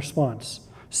greeting and response,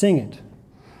 sing it.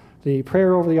 The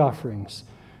prayer over the offerings,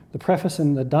 the preface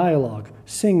and the dialogue,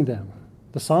 sing them.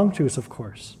 The Sanctus, of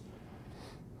course.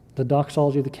 The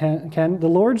doxology, the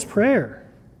Lord's Prayer.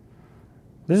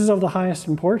 This is of the highest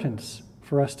importance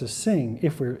for us to sing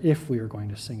if we are going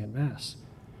to sing at Mass.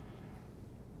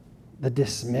 The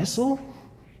dismissal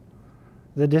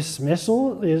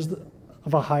is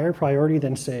of a higher priority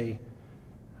than, say,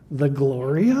 the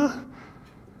Gloria.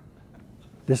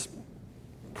 This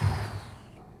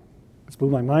blew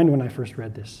my mind when I first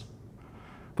read this.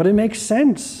 But it makes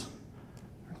sense.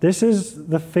 This is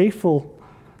the faithful,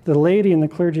 the laity and the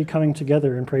clergy coming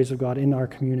together in praise of God in our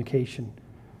communication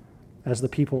as the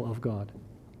people of God.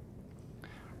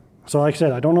 So like I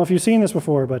said, I don't know if you've seen this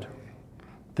before, but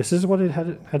this is what it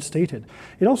had stated.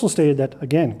 It also stated that,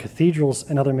 again, cathedrals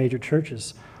and other major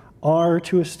churches are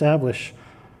to establish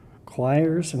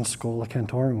choirs and Schola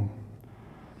Cantorum.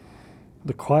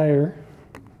 The choir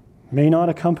may not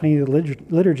accompany the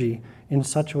liturgy in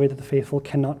such a way that the faithful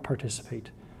cannot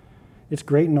participate. it's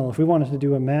great and all. If we wanted to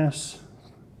do a mass,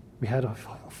 we had a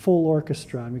full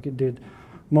orchestra and we did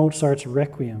Mozart's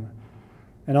Requiem,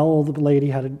 and all the laity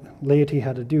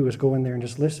had to do was go in there and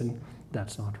just listen.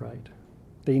 That's not right.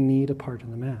 They need a part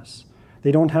in the Mass.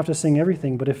 They don't have to sing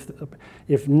everything, but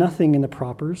if nothing in the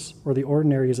propers or the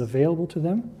ordinary is available to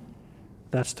them,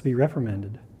 that's to be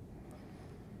reprimanded.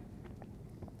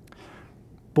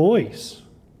 Boys,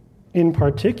 in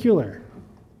particular,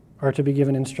 are to be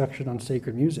given instruction on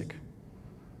sacred music.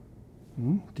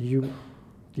 Do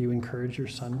you encourage your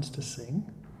sons to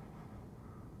sing?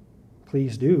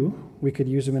 Please do. We could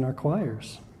use them in our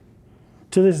choirs.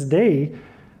 To this day,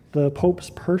 the Pope's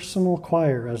personal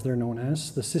choir, as they're known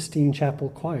as, the Sistine Chapel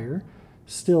Choir,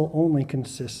 still only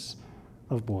consists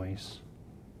of boys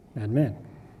and men.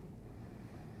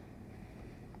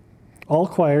 All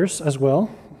choirs, as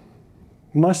well,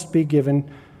 must be given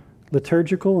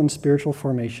liturgical and spiritual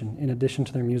formation in addition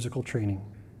to their musical training.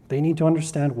 They need to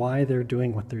understand why they're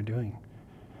doing what they're doing.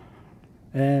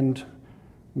 And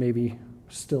maybe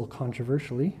still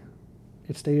controversially,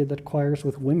 it's stated that choirs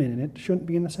with women in it shouldn't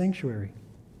be in the sanctuary.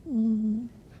 I'm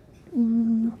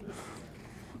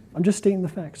just stating the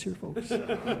facts here, folks.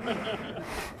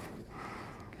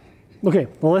 Okay,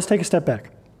 well, let's take a step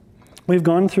back. We've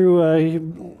gone through a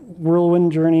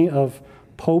whirlwind journey of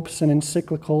popes and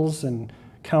encyclicals and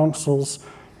councils.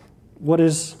 What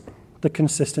is the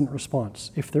consistent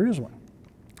response, if there is one?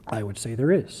 I would say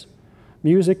there is.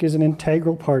 Music is an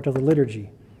integral part of the liturgy.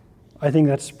 I think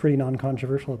that's pretty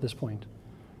non-controversial at this point.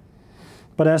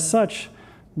 But as such,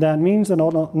 that means that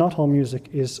not all music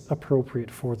is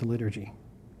appropriate for the liturgy.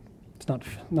 It's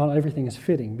not everything is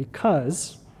fitting,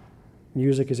 because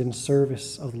music is in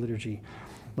service of the liturgy,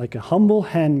 like a humble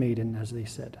handmaiden, as they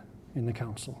said in the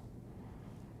council.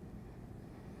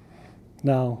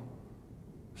 Now,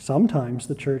 sometimes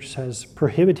the church has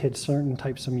prohibited certain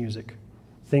types of music.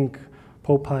 Think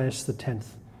Pope Pius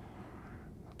X,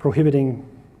 prohibiting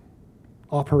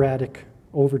operatic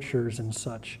overtures and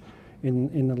such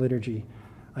in the liturgy.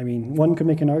 I mean, one could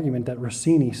make an argument that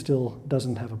Rossini still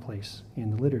doesn't have a place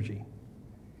in the liturgy.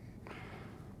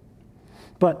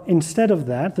 But instead of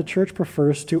that, the church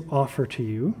prefers to offer to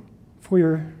you, for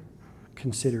your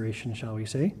consideration, shall we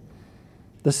say,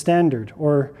 the standard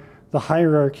or the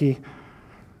hierarchy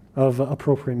of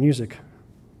appropriate music,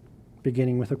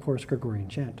 beginning with, of course, Gregorian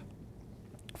chant,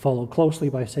 followed closely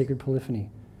by sacred polyphony,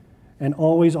 and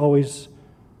always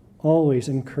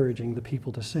encouraging the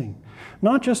people to sing.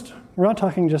 We're not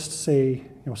talking just to say,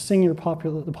 sing the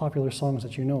popular songs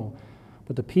that you know,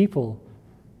 but the people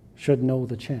should know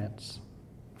the chants,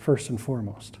 first and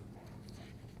foremost.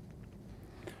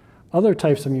 Other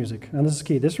types of music, and this is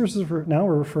key. Now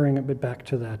we're referring a bit back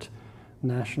to that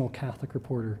National Catholic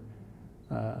Reporter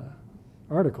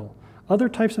article. Other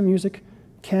types of music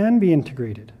can be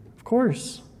integrated, of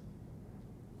course,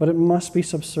 but it must be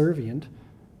subservient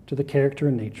to the character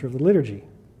and nature of the liturgy.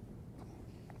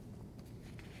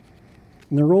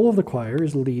 And the role of the choir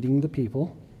is leading the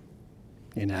people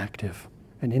in active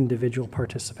and individual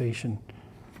participation.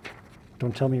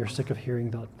 Don't tell me you're sick of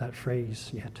hearing that phrase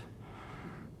yet.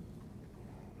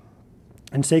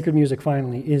 And sacred music,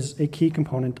 finally, is a key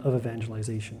component of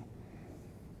evangelization.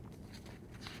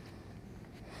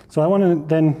 So I want to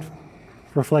then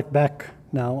reflect back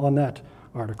now on that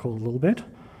article a little bit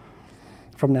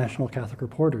from National Catholic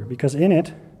Reporter, because in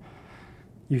it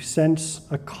you sense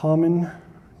a common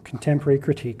contemporary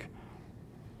critique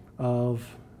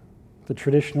of the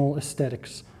traditional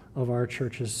aesthetics of our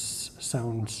church's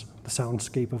sounds, the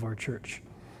soundscape of our church.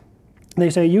 They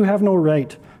say, you have no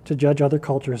right to judge other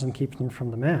cultures and keep them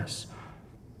from the Mass.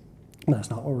 And that's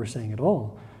not what we're saying at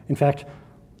all. In fact,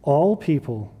 all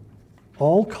people,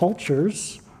 all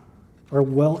cultures are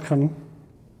welcome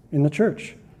in the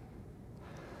church.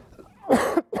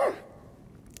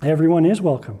 Everyone is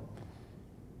welcome.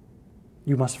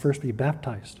 You must first be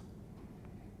baptized.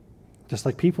 Just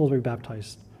like people will be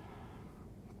baptized,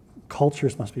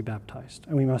 cultures must be baptized.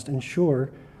 And we must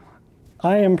ensure,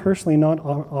 I am personally not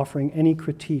offering any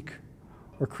critique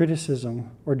or criticism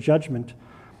or judgment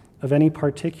of any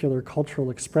particular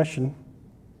cultural expression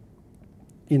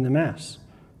in the Mass.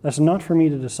 That's not for me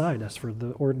to decide. That's for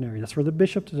the ordinary. That's for the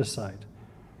bishop to decide.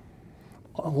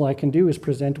 All I can do is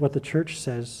present what the church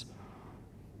says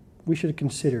we should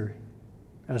consider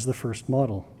as the first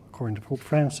model, according to Pope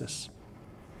Francis.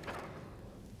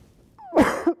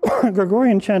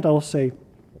 Gregorian chant, I'll say,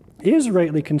 is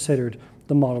rightly considered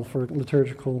the model for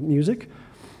liturgical music,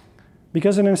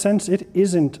 because in a sense it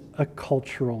isn't a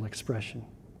cultural expression.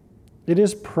 It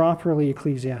is properly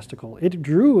ecclesiastical. It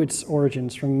drew its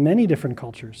origins from many different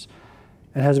cultures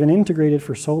and has been integrated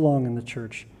for so long in the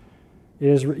church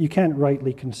You can't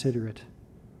rightly consider it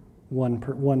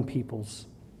one people's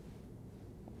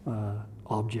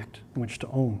object in which to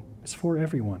own. It's for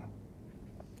everyone.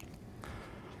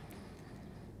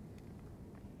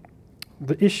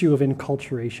 The issue of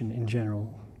enculturation in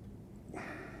general,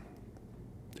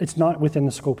 it's not within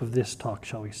the scope of this talk,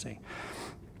 shall we say.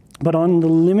 But on the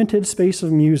limited space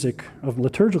of music, of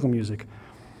liturgical music,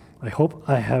 I hope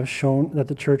I have shown that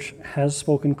the Church has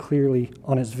spoken clearly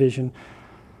on its vision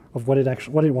of what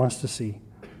it wants to see,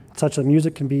 such that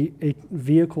music can be a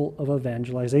vehicle of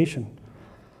evangelization.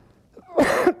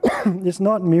 It's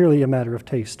not merely a matter of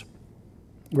taste,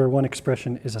 where one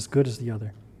expression is as good as the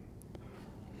other.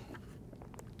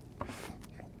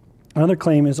 Another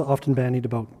claim is often bandied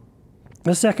about.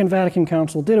 The Second Vatican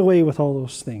Council did away with all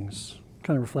those things,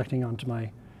 kind of reflecting onto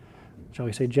my, shall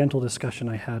we say, gentle discussion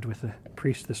I had with the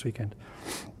priest this weekend.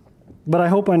 But I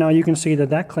hope by now you can see that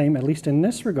that claim, at least in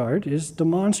this regard, is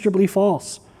demonstrably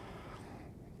false.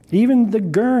 Even the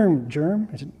germ,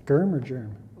 is it germ or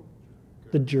germ?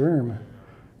 The germ.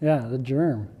 Yeah, the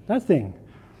germ. That thing.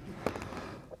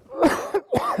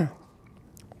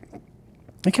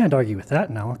 You can't argue with that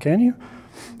now, can you?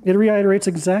 It reiterates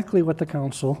exactly what the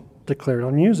Council declared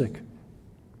on music.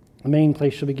 The main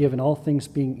place should be given, all things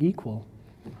being equal,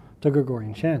 to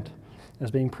Gregorian chant, as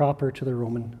being proper to the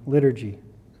Roman liturgy.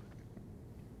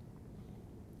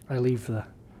 I leave the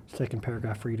second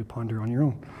paragraph for you to ponder on your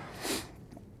own.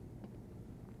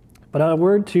 But a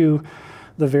word to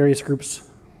the various groups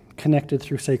connected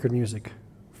through sacred music.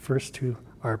 First to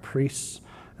our priests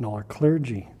and all our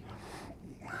clergy.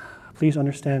 Please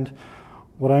understand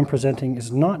what I'm presenting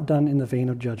is not done in the vein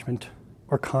of judgment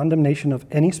or condemnation of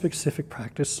any specific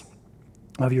practice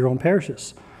of your own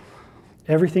parishes.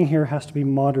 Everything here has to be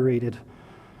moderated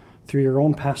through your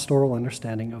own pastoral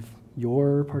understanding of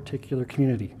your particular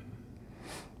community.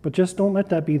 But just don't let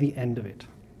that be the end of it.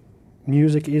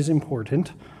 Music is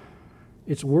important.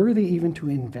 It's worthy even to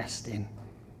invest in.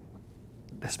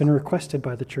 It's been requested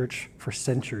by the Church for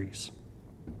centuries.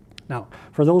 Now,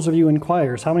 for those of you in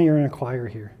choirs, how many are in a choir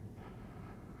here?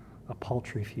 A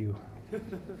paltry few.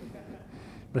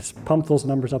 Let's pump those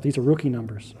numbers up. These are rookie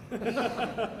numbers.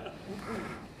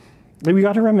 We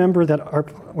got to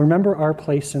remember our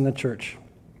place in the Church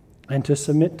and to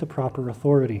submit to proper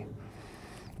authority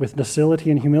with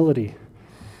docility and humility.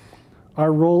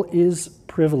 Our role is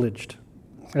privileged,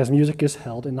 as music is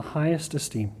held in the highest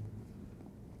esteem.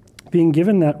 Being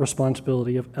given that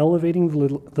responsibility of elevating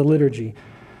the liturgy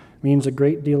means a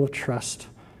great deal of trust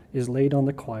is laid on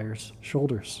the choir's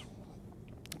shoulders.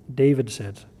 David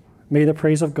said, "May the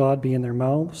praise of God be in their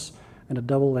mouths and a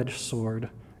double-edged sword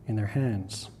in their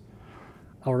hands."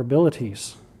 Our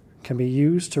abilities can be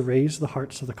used to raise the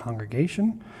hearts of the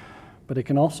congregation, but it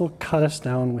can also cut us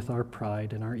down with our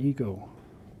pride and our ego.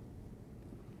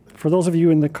 For those of you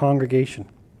in the congregation,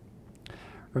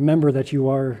 remember that you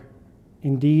are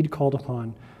indeed called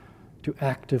upon to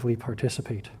actively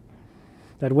participate.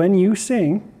 That when you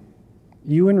sing,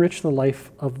 you enrich the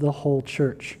life of the whole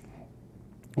Church.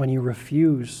 When you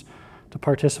refuse to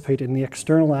participate in the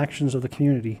external actions of the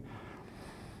community,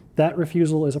 that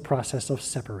refusal is a process of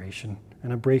separation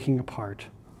and a breaking apart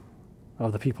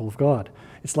of the people of God.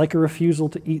 It's like a refusal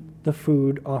to eat the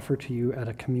food offered to you at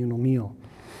a communal meal.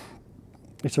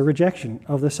 It's a rejection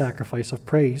of the sacrifice of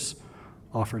praise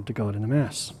offered to God in the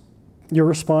Mass. Your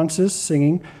responses,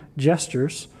 singing,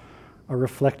 gestures are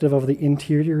reflective of the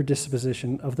interior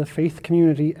disposition of the faith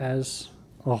community as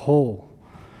a whole.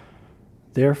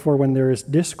 Therefore, when there is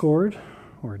discord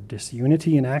or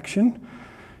disunity in action,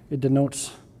 it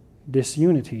denotes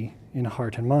disunity in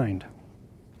heart and mind.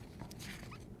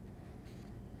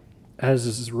 As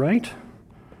is right,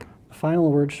 the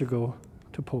final word should go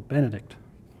to Pope Benedict.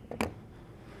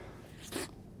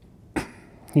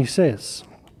 He says,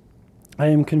 "I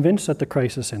am convinced that the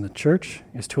crisis in the Church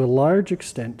is to a large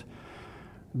extent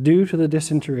due to the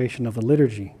disintegration of the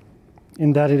liturgy,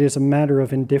 in that it is a matter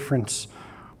of indifference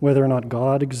whether or not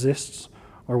God exists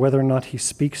or whether or not he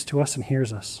speaks to us and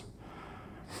hears us.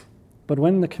 But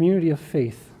when the community of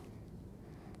faith,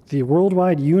 the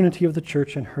worldwide unity of the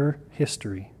Church and her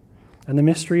history, and the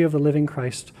mystery of the living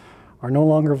Christ are no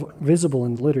longer visible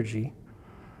in the liturgy,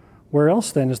 where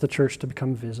else then is the Church to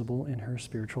become visible in her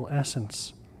spiritual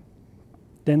essence?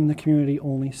 Then the community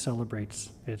only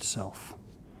celebrates itself.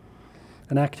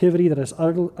 An activity that is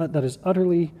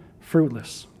utterly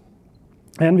fruitless.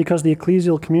 And because the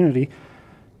ecclesial community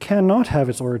cannot have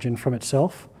its origin from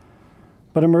itself,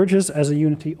 but emerges as a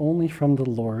unity only from the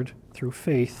Lord through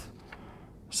faith,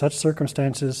 such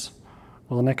circumstances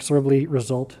will inexorably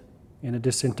result in a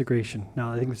disintegration."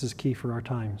 Now, I think this is key for our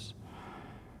times.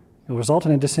 It will result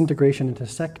in a disintegration into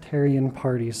sectarian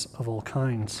parties of all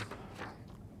kinds,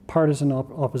 partisan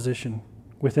opposition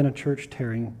within a church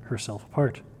tearing herself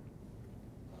apart.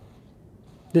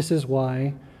 This is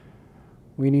why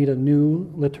we need a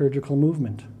new liturgical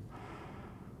movement,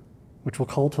 which will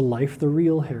call to life the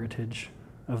real heritage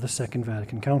of the Second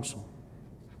Vatican Council.